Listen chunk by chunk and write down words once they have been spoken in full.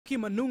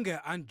Koki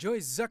and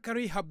Joyce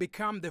Zakary have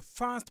become the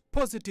first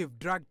positive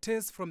drug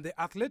tests from the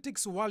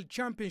Athletics World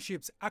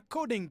Championships,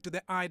 according to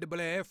the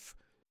IAAF.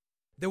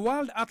 The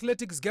World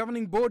Athletics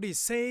Governing Body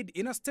said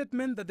in a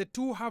statement that the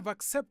two have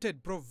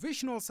accepted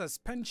provisional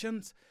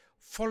suspensions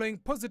following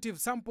positive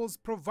samples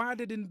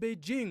provided in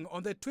Beijing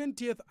on the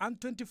 20th and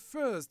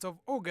 21st of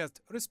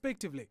August,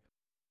 respectively.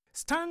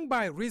 Stung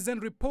by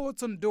recent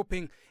reports on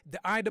doping, the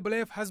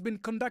IAAF has been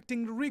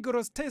conducting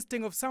rigorous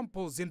testing of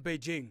samples in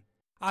Beijing.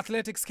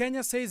 Athletics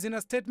Kenya says in a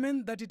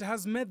statement that it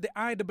has met the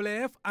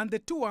IAAF and the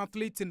two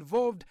athletes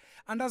involved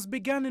and has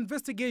begun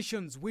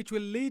investigations which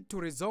will lead to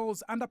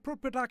results and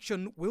appropriate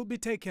action will be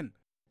taken.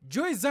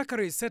 Joyce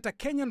Zakary set a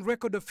Kenyan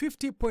record of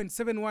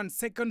 50.71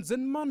 seconds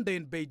on Monday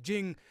in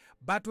Beijing,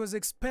 but was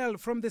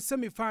expelled from the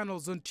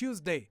semi-finals on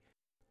Tuesday.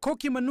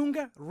 Koki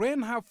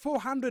ran her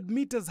 400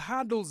 meters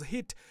hurdles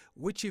heat,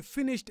 which she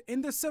finished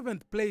in the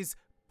 7th place,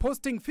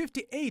 posting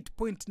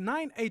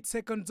 58.98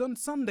 seconds on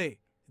Sunday.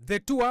 The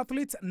two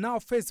athletes now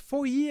face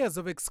 4 years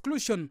of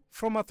exclusion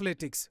from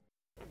athletics.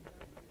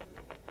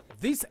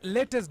 These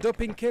latest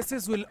doping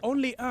cases will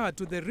only add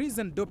to the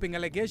recent doping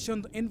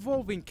allegations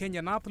involving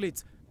Kenyan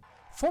athletes.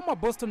 Former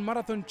Boston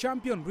Marathon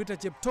champion Rita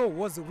Chepto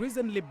was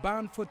recently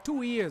banned for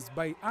 2 years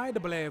by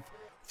IAAF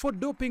for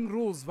doping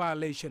rules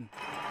violation.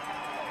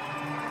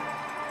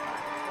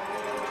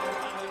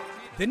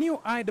 The new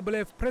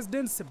IAAF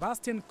president,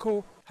 Sebastian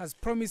Coe, has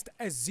promised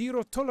a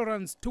zero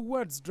tolerance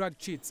towards drug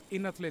cheats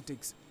in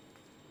athletics.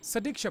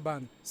 Saddique,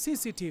 Shaban,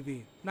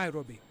 CCTV,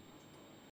 Nairobi.